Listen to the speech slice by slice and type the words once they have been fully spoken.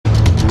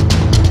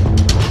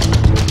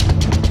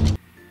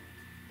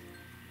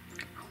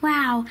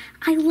Wow,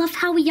 I love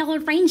how we all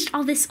arranged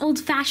all this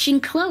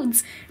old-fashioned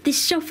clothes.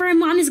 This show for our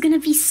mom is gonna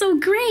be so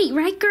great,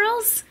 right,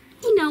 girls?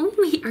 I know,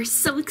 we are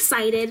so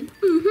excited.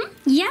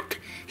 Yep.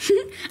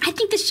 I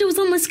think the show's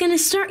almost gonna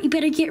start. You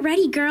better get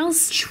ready,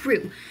 girls.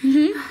 True.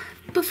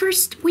 But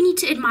first, we need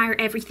to admire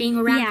everything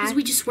around because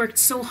we just worked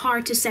so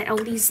hard to set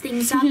all these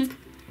things up.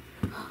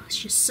 Oh, it's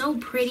just so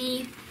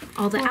pretty.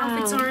 All the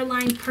outfits are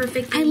aligned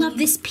perfectly. I love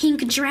this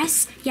pink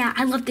dress. Yeah,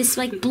 I love this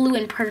like blue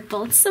and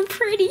purple. It's so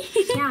pretty.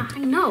 Yeah, I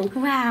know.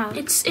 Wow.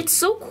 It's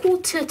so cool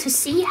to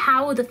see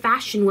how the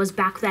fashion was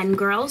back then,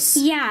 girls.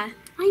 Yeah.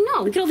 I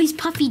know. Look at all these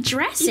puffy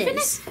dresses. Even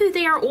if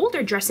they are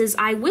older dresses,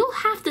 I will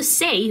have to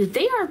say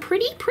they are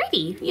pretty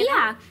pretty. You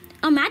know?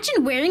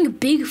 Imagine wearing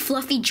big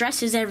fluffy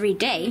dresses every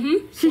day.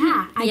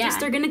 Yeah, I guess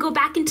they're gonna go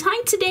back in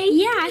time today.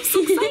 Yeah, I'm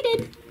so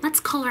excited. Let's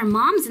call our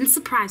moms and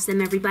surprise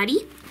them,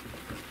 everybody.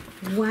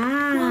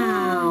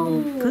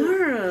 Wow.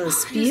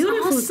 Girls,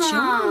 beautiful awesome.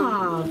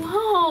 job.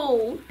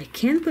 Whoa. I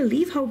can't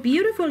believe how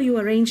beautiful you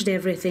arranged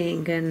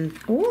everything and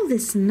all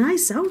these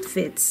nice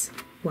outfits.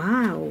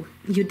 Wow,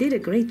 you did a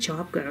great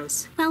job,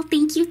 girls. Well,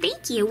 thank you,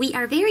 thank you. We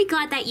are very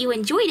glad that you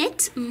enjoyed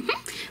it.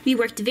 We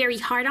worked very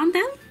hard on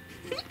them.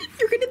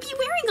 You're gonna be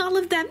wearing all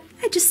of them.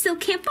 I just still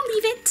can't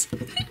believe it.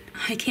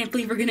 I can't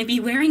believe we're gonna be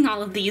wearing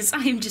all of these.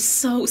 I am just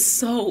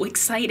so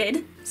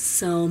excited.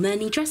 So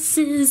many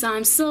dresses.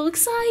 I'm so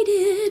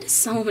excited.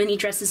 So many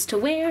dresses to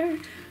wear.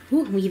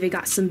 Ooh, we even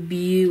got some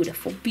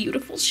beautiful,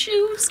 beautiful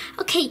shoes.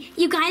 Okay,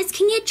 you guys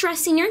can get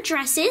dressed in your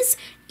dresses,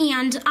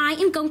 and I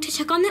am going to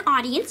check on the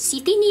audience, see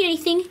if they need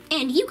anything,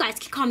 and you guys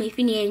can call me if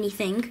you need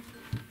anything.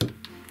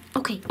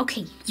 Okay,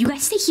 you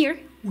guys stay here.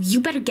 You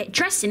better get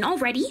dressed in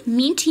already.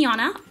 Me and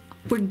Tiana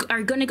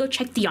are gonna go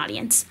check the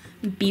audience.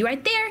 Be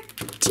right there.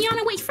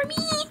 Tiana, wait for me.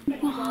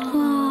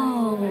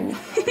 Whoa.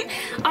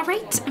 All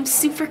right, I'm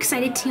super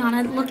excited,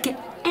 Tiana. Look at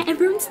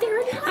everyone's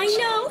there. I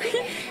know.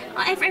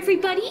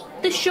 Everybody,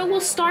 the show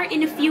will start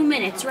in a few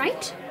minutes,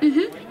 right?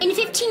 In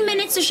 15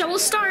 minutes, the show will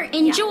start.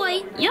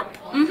 Enjoy. Yep.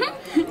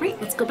 Right,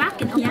 let's go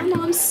back and help our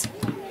moms.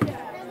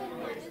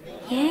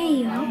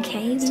 Yay,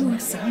 okay.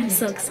 I'm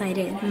so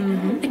excited.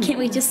 I can't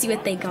wait to see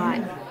what they got.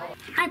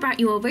 I brought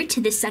you over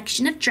to this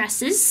section of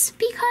dresses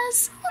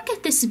because look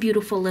at this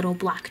beautiful little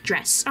black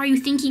dress. Are you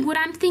thinking what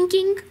I'm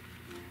thinking?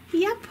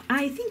 Yep,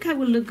 I think I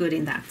will look good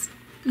in that.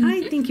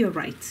 I think you're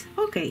right.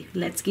 Okay,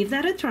 let's give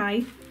that a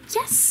try.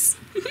 Yes.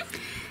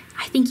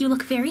 I think you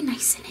look very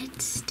nice in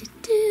it.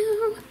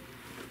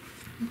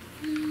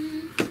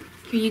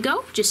 Here you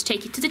go. Just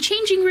take it to the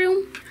changing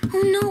room.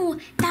 Oh no,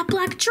 that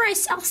black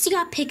dress,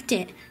 Elsa picked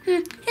it.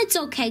 It's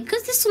okay,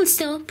 because this one's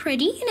still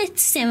pretty and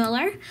it's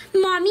similar.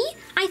 Mommy,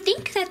 I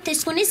think that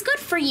this one is good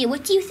for you.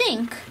 What do you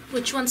think?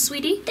 Which one,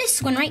 sweetie?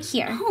 This one right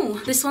here.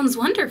 Oh, this one's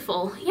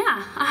wonderful.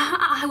 Yeah,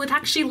 I would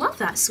actually love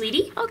that,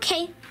 sweetie.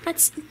 Okay,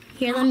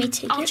 here, let me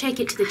take it. I'll take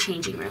it to the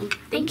changing room.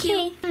 Thank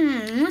you.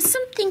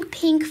 Something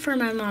pink for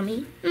my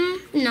mommy.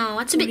 No,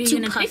 it's a bit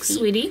too puffy. Pick,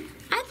 sweetie?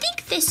 I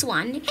think this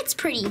one, it's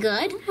pretty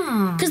good.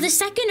 Because the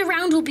second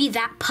round will be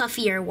that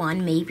puffier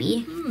one,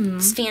 maybe.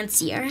 It's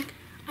fancier.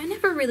 I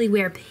never really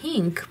wear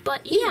pink,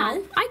 but you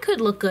know, I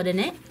could look good in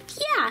it.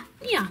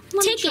 Yeah.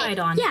 Let me try it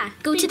on. Yeah,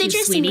 go to the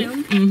dressing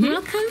room. You're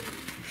welcome.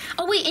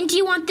 Oh, wait, and do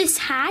you want this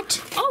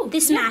hat? Oh,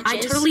 this yeah,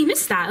 matches. I totally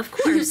missed that, of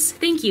course.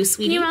 Thank you,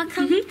 sweetie. You're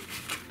welcome.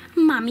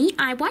 Mommy,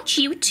 I want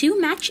you to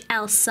match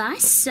Elsa,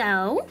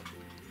 so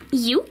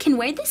you can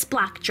wear this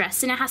black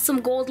dress and it has some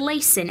gold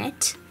lace in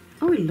it.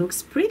 Oh, it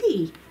looks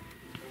pretty.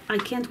 I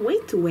can't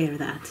wait to wear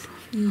that.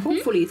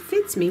 Hopefully it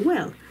fits me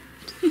well.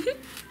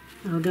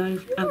 I'll go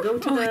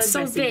to the it's so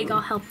dressing big, room.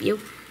 I'll help you.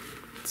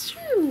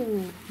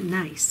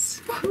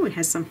 Nice. Oh, it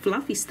has some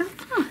fluffy stuff.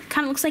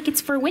 Kind of looks like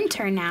it's for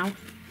winter now.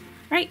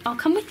 Right, I'll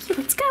come with you.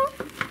 Let's go.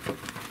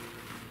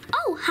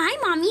 Oh, hi,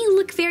 Mommy. You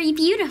look very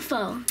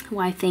beautiful.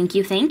 Why, thank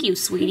you,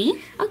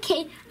 sweetie.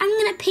 Okay, I'm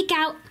going to pick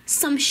out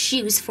some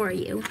shoes for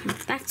you.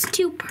 That's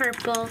too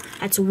purple.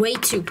 That's way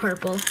too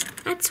purple.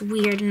 That's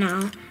weird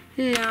now.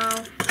 No.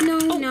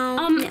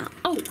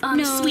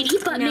 Sweetie,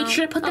 but make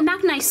sure to put them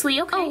back nicely,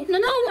 okay?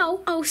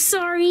 No. Oh,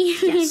 sorry.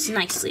 Yes,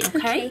 nicely,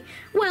 okay?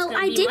 Well,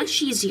 I did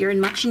much easier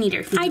and much neater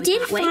if you do it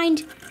that way.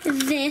 find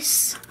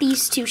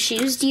these two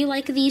shoes. Do you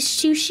like these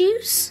two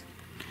shoes?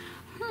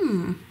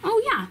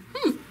 Oh, yeah.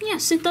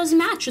 Yes, it does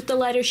match with the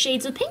lighter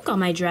shades of pink on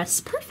my dress.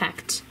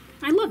 Perfect.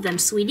 I love them,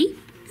 sweetie.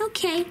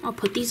 Okay. I'll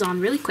put these on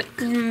really quick.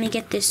 Let me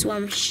get this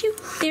one. Shoot.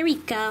 There we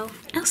go.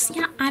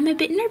 Elsa, I'm a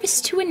bit nervous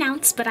to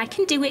announce, but I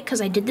can do it because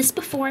I did this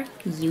before.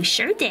 You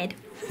sure did.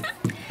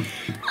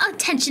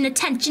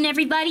 Attention,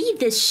 everybody.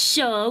 This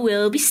show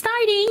will be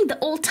starting. The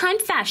old-time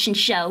fashion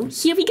show.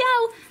 Here we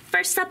go.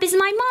 First up is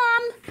my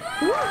mom.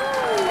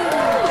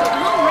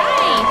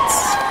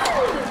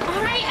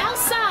 All right,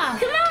 Elsa.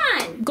 Come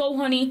on. Go,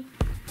 honey.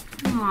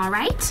 All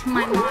right.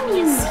 My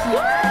mommy is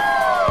here.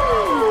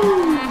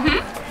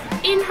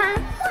 in her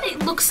what it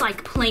looks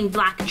like plain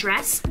black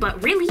dress,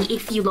 but really,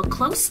 if you look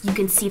close, you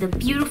can see the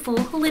beautiful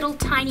little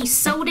tiny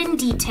sewed-in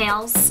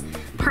details.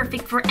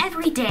 Perfect for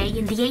every day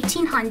in the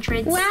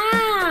 1800s.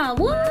 Wow!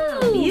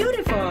 Woo!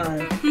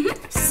 Beautiful.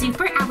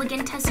 Super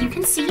elegant, as you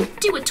can see.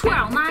 Do a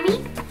twirl,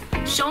 Mommy.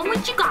 Show 'em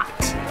what you got.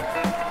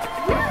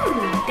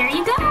 Woo! There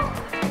you go.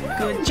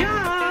 Good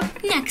job.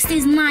 Next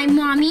is my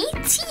mommy,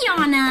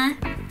 Tiana.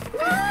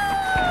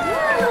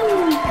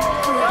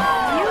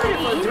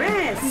 Beautiful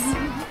dress.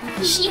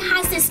 She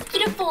has this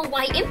beautiful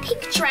white and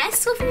pink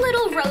dress with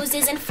little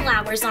roses and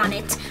flowers on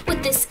it,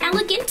 with this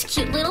elegant,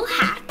 cute little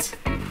hat.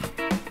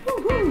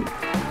 Woohoo.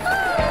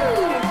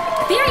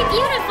 Very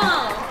beautiful.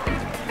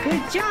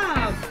 Good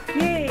job.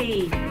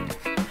 Yay.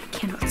 I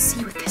cannot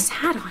see with this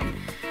hat on.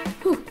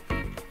 Ooh.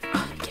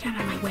 Oh, get out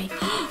of my way.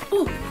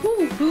 Oh,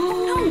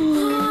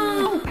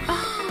 no.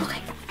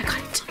 Okay, I got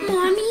it.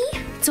 Mommy?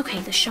 It's okay,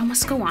 the show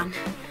must go on.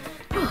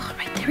 Oh,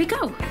 right, there we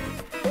go.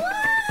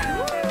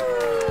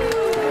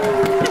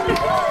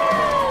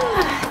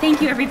 Thank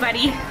you,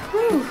 everybody.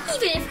 Whew.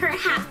 Even if her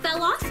hat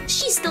fell off,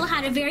 she still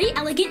had a very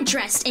elegant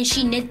dress and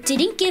she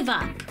didn't give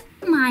up.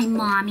 My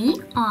mommy,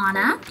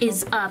 Anna,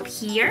 is up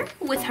here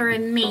with her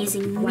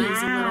amazing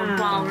little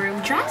ballroom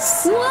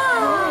dress.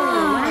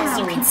 Whoa! As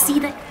you can see,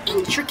 the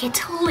intricate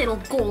little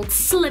gold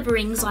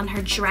sliverings on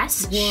her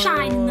dress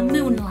shine in the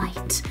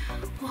moonlight.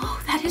 Whoa,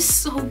 that is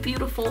so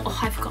beautiful. Oh,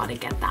 I've got to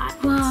get that.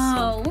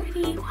 Whoa. So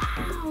pretty.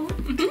 Wow.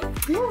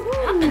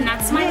 And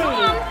that's my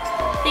mom.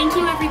 Thank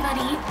you,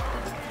 everybody.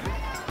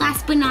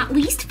 Last but not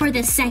least, for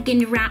the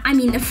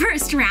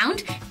first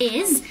round,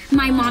 is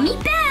my mommy,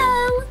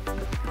 Belle.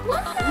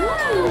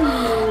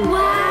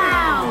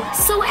 Wow!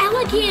 So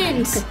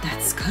elegant. Look at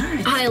that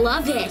skirt. I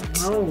love it.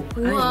 Oh, I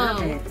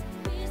love it.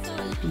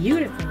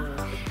 Beautiful.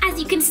 As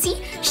you can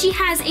see, she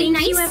has a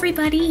nice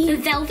everybody.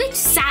 velvet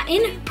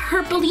satin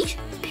purpley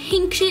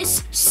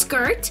pinkish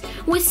skirt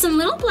with some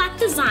little black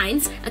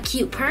designs, a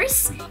cute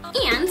purse,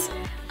 and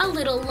a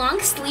little long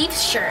sleeve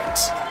shirt.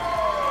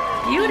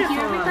 Beautiful. Thank you,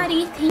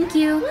 everybody. Thank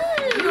you.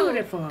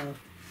 Beautiful.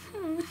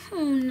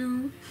 Oh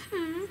no.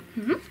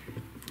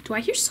 Do I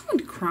hear someone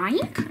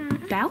crying?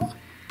 Belle?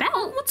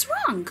 Belle, what's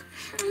wrong?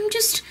 I'm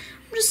just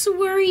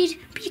worried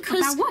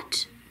because About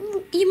what?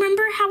 you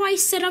remember how I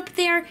said up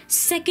there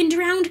second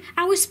round?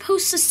 I was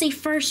supposed to say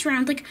first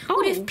round. Like,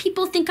 what if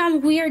people think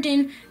I'm weird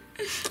and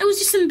it was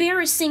just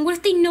embarrassing? What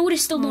if they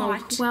noticed a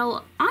lot?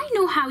 Well, I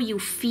know how you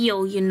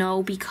feel,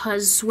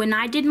 because when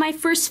I did my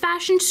first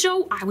fashion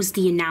show, I was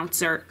the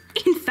announcer.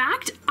 In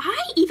fact, I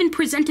even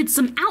presented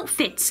some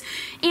outfits,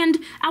 and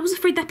I was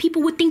afraid that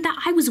people would think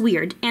that I was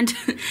weird. And,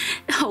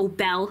 oh,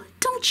 Belle,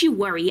 don't you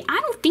worry.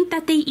 I don't think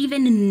that they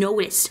even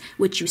noticed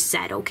what you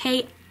said,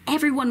 okay?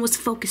 Everyone was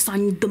focused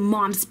on the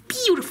mom's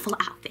beautiful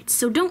outfits,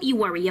 so don't you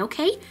worry,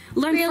 okay?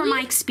 Learn from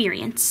my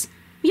experience.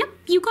 Yep,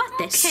 you got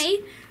this.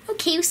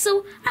 Okay,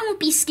 so I won't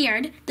be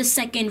scared the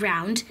second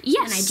round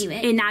when I do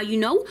it. And now you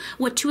know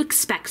what to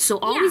expect, so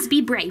always be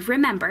brave,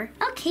 remember.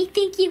 Okay,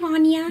 thank you,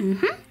 Anya.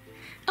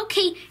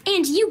 Okay,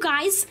 and you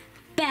guys,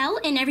 Belle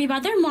and every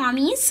other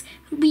mommies,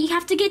 we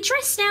have to get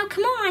dressed now.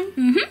 Come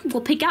on.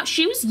 We'll pick out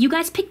shoes, you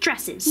guys pick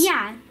dresses.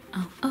 Yeah.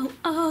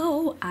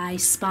 Oh, I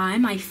spy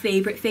my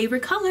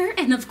favorite color,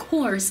 and of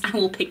course I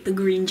will pick the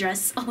green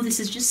dress. Oh, this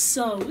is just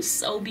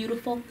so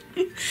beautiful.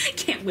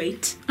 Can't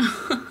wait.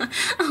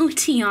 Oh,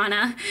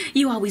 Tiana,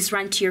 you always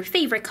run to your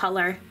favorite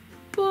color.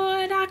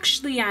 But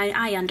actually,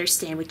 I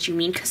understand what you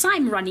mean, because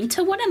I'm running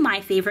to one of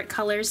my favorite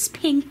colors,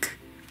 pink.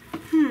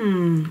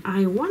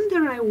 I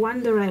wonder.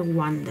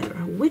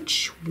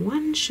 Which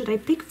one should I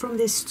pick from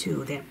these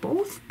two? They're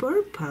both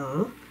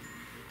purple.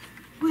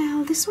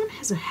 Well, this one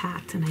has a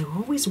hat, and I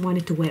always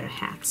wanted to wear a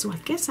hat, so I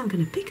guess I'm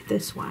gonna pick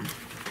this one.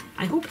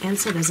 I hope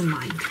Elsa doesn't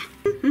mind.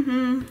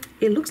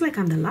 It looks like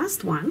I'm the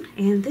last one,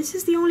 and this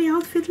is the only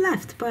outfit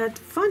left, but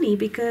funny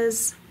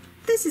because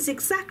this is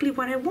exactly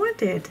what I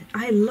wanted.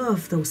 I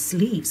love those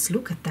sleeves,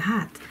 look at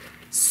that.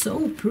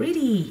 So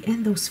pretty,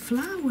 and those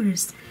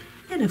flowers.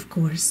 And of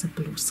course, a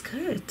blue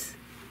skirt.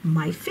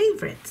 My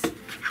favorite.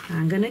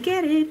 I'm gonna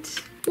get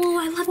it. Whoa,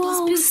 I love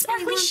those boots.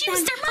 Sparkly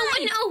shoes, they're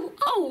mine.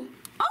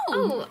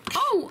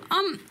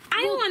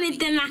 I wanted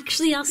them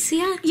actually,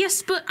 Elsa.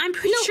 Yes, but I'm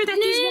pretty sure that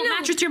these won't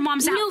match with your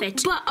mom's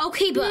outfit. But how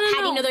do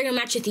you know they're gonna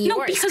match with yours?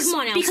 No, because come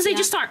on, Elsa. because they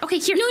just are. Okay,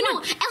 here.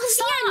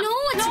 Elsa,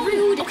 it's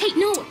rude. Okay,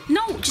 no,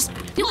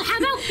 how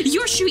about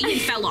your shoe even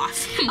fell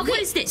off? Okay, what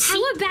is this?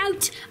 How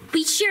about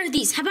we share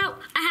these? How about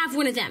I have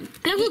one of them?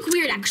 That look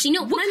weird, actually.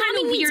 No, What my kind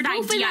mommy of needs weird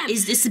both idea of them.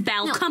 is this,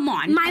 Belle? No, Come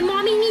on. My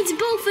mommy needs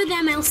both of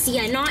them,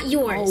 Elsa, not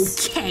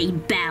yours. Okay,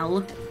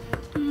 Belle.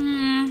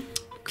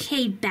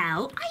 Okay,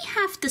 Belle, I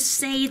have to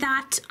say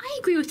that I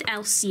agree with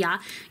Elsa.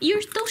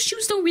 Those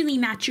shoes don't really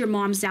match your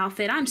mom's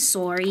outfit. I'm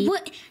sorry.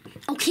 What?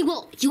 Okay,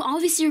 well, you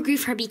obviously agree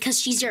with her because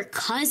she's your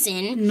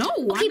cousin. No,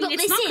 okay, but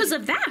it's listen. not because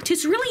of that.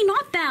 It's really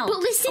not, Belle. But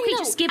listen, okay, no,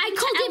 just give I them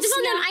call to dibs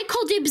on Elsa. them. I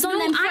call dibs on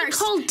them I first.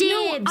 call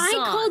dibs. No,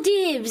 I call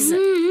dibs.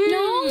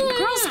 Mm-hmm.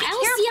 Girls, be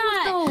Elsa.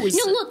 careful with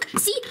those. No, look,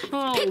 see,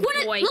 Oh, pick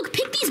one. boy. Look,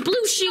 pick these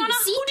blue shoes. Tiana,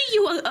 See, who do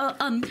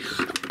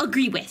you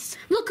agree with?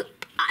 look.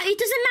 It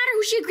doesn't matter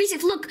who she agrees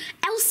with. Look,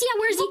 Elsa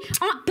wears the...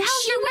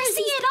 Belle, you're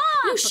messing it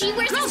up. No, she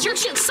wears Girls, this you're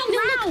blue shoe. so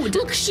look, loud.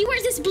 Look, she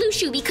wears this blue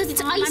shoe because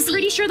it's icy. I'm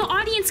pretty sure the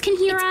audience can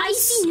hear us.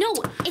 Icy. No,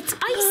 it's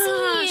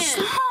icy.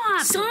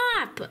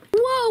 Stop.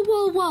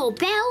 Whoa.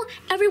 Belle,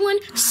 everyone,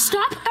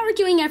 stop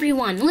arguing,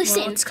 everyone.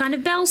 Listen. Well, it's kind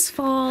of Belle's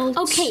fault.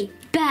 Okay,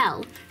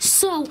 Belle.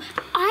 So,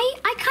 I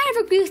kind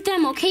of agree with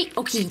them, okay?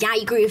 Okay, now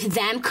you agree with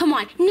them? Come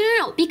on.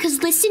 No.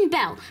 Because listen,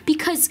 Belle.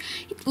 Because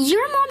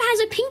your mom has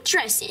a pink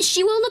dress.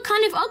 She will look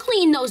kind of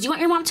ugly in those. You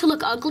want your mom to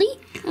look ugly?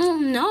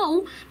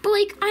 No. But,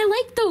 I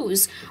like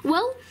those.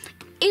 Well,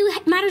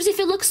 it matters if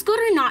it looks good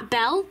or not,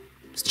 Belle.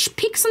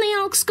 Pick something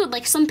that looks good,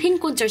 like some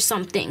pink ones or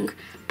something.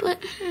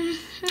 But,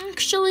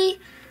 actually,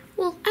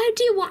 well, I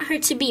do want her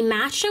to be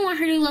matched. I want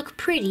her to look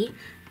pretty.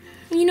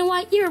 You know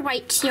what? You're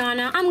right,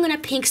 Tiana. I'm gonna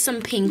pick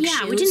some pink shoes.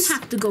 Yeah, we didn't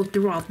have to go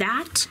through all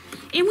that.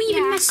 And we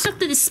even messed up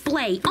the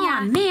display. Yeah.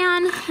 Aw,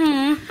 man.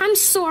 I'm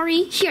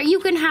sorry. Here, you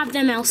can have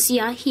them,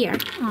 Elsa. Here.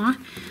 Aw.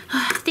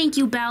 Thank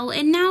you, Belle.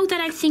 And now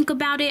that I think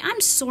about it,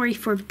 I'm sorry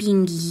for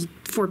being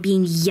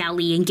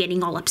yelly and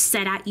getting all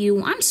upset at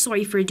you. I'm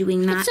sorry for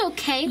doing that. It's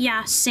okay.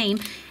 Yeah, same.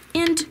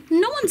 And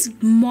no one's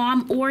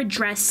mom or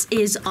dress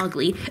is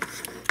ugly.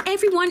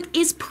 Everyone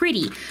is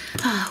pretty.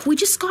 We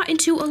just got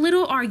into a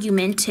little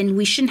argument and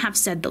we shouldn't have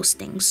said those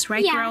things,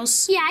 right,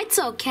 girls? Yeah, it's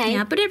okay.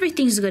 Yeah, but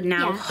everything's good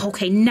now. Yeah.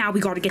 Okay, now we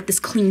gotta get this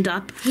cleaned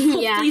up.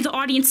 Hopefully the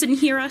audience didn't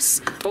hear us.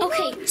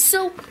 Okay,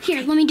 so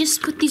here, let me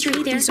just put these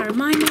right there. These are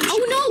mine.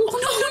 Oh no!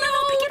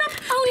 Pick it up.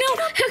 Oh no!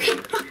 Okay.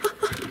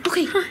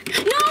 Okay.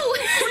 No!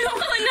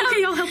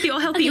 Okay, I'll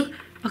help you.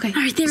 Okay.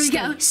 All right, there we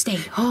go. Stay.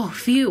 Oh,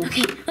 phew.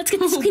 Okay, let's get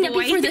this cleaned up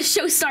before the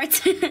show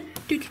starts.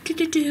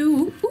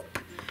 Oop.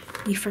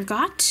 We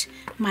forgot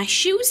my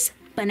shoes,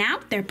 but now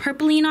they're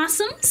purpley and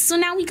awesome, so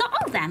now we got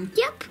all of them.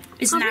 Yep.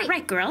 Isn't that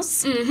right,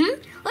 girls?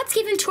 Mm-hmm. Let's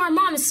give them to our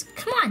moms.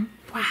 Come on.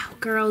 Wow,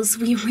 girls,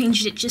 we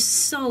arranged it just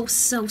so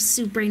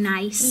super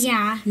nice.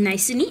 Yeah.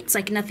 Nice and neat. It's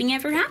like nothing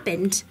ever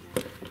happened.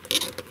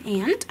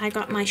 And I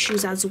got my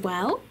shoes as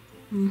well.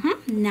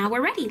 Now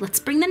we're ready. Let's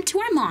bring them to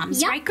our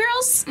moms. Yep. Right,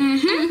 girls?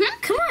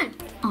 Come on.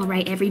 All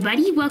right,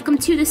 everybody. Welcome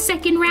to the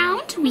second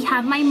round. We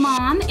have my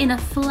mom in a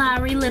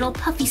flowery little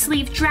puffy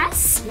sleeve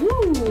dress.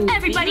 Ooh.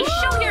 Everybody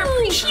show your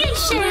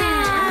appreciation.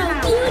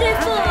 Wow.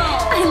 Beautiful.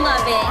 I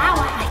love it. Wow,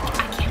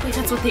 I can't believe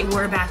that's what they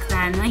wore back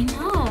then. I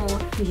know.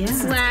 Yeah.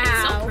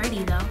 Wow. So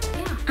pretty, though.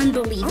 Yeah.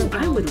 Unbelievable.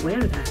 I would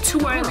wear that.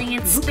 Twirling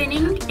and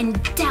spinning in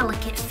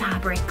delicate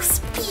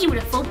fabrics.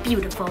 Beautiful,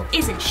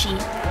 isn't she?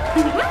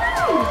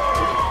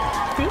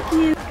 Thank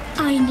you.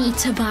 I need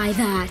to buy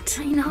that.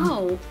 I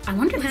know. I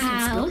wonder if we can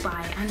Wow. still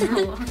buy. I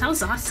know. That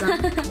was awesome.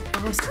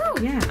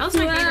 Yeah. That was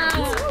my favorite.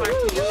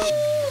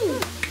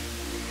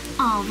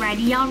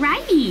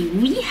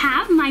 Alrighty. We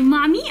have my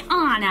mommy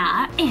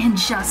Anna. And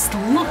just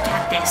look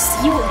at this.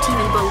 You won't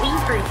even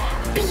believe her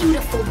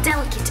beautiful,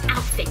 delicate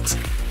outfit.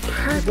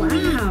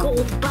 Purpley Wow.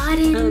 gold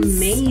buttons.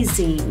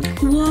 Amazing.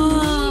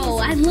 Whoa,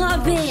 I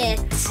love it.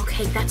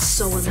 Okay, that's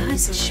so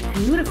amazing. Such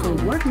beautiful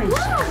workmanship.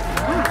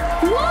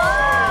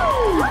 Whoa!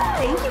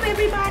 Thank you,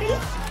 everybody.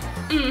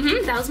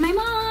 That was my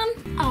mom.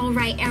 All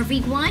right,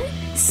 everyone.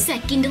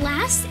 Second to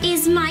last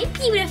is my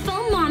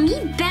beautiful mommy,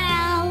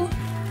 Belle.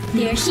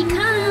 There she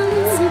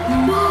comes.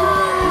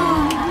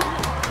 Whoa!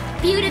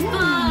 Beautiful.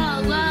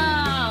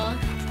 Whoa.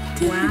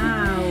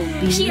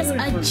 Wow. She has a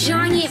beautiful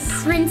giant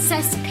dress.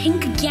 princess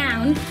pink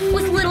gown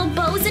with little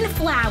bows and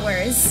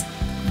flowers.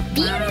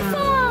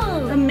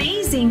 Beautiful.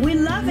 Amazing. We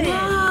love it.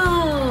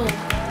 Whoa.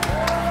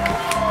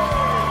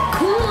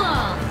 Cool.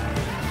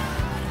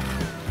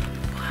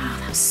 Wow,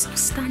 that was so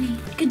stunning.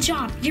 Good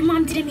job. Your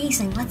mom did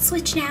amazing. Let's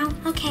switch now.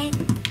 Okay.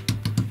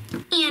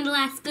 And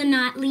last but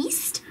not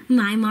least,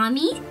 my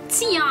mommy,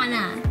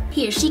 Tiana.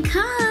 Here she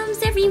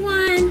comes,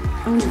 everyone.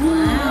 Oh,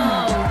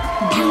 wow.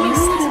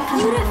 Elsa's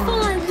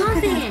beautiful. I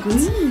love it.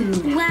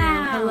 Green.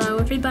 Wow. Hello,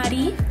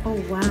 everybody. Oh,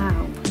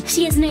 wow.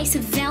 She has a nice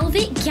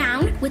velvet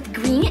gown with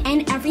green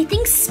and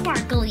everything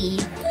sparkly.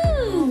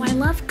 Oh, I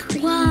love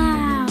green.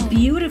 Wow.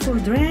 Beautiful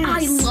dress.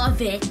 I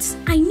love it.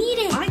 I need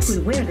it. I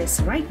could wear this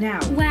right now.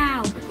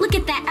 Wow. Look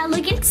at that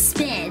elegant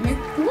spin.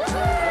 Woo.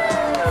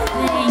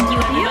 Thank you,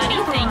 everybody.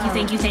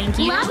 Thank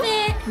you. Love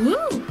it.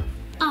 Woo.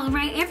 All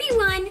right,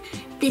 everyone.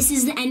 This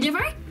is the end of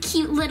our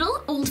cute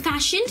little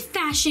old-fashioned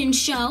fashion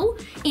show,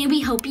 and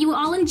we hope you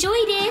all enjoyed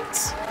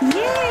it. Yay!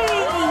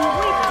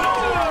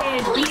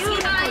 We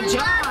did. I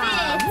love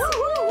it. Woo,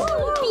 woo,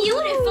 woo.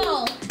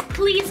 Beautiful.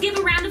 Please give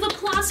a round of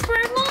applause for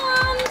our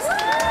moms.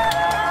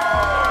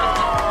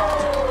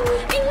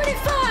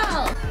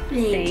 Beautiful.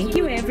 Thank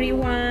you,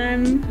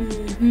 everyone.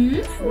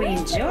 We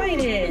enjoyed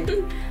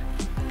it.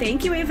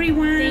 Thank you,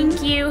 everyone.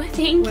 Thank you.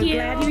 We're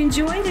glad you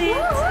enjoyed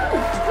it.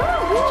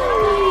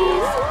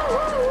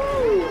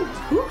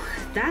 Whew,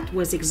 that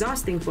was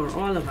exhausting for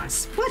all of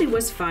us, but it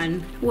was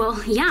fun.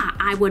 Well, yeah,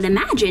 I would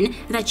imagine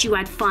that you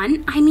had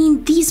fun. I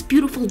mean, these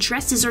beautiful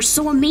dresses are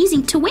so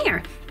amazing to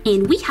wear.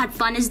 And we had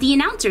fun as the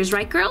announcers,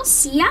 right,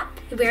 girls? Yep.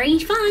 Very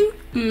fun.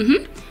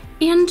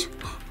 And,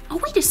 oh,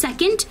 wait a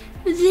second.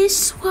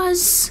 This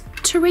was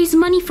to raise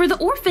money for the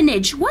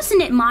orphanage,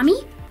 wasn't it,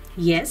 Mommy?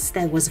 Yes,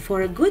 that was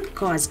for a good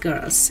cause,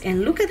 girls.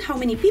 And look at how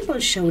many people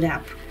showed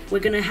up. We're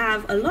gonna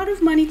have a lot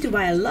of money to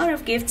buy a lot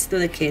of gifts to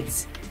the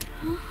kids.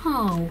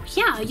 Oh,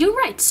 yeah, you're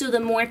right. So the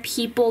more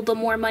people, the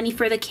more money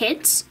for the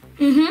kids?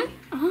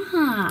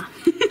 Ah.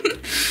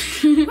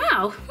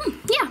 Wow.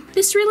 Yeah,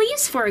 this really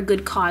is for a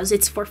good cause.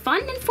 It's for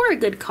fun and for a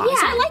good cause.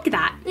 Yeah. I like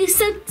that.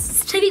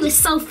 This tribute was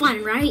so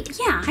fun, right?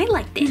 Yeah, I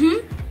liked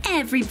it.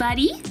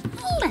 Everybody,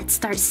 let's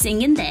start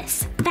singing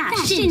this.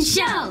 Fashion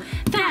show,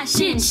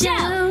 fashion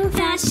show,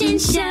 fashion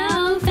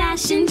show,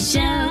 fashion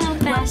show,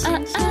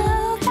 fashion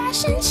show,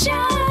 fashion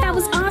show. That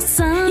was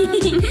awesome.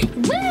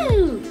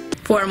 Woo!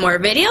 For more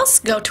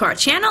videos, go to our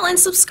channel and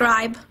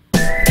subscribe.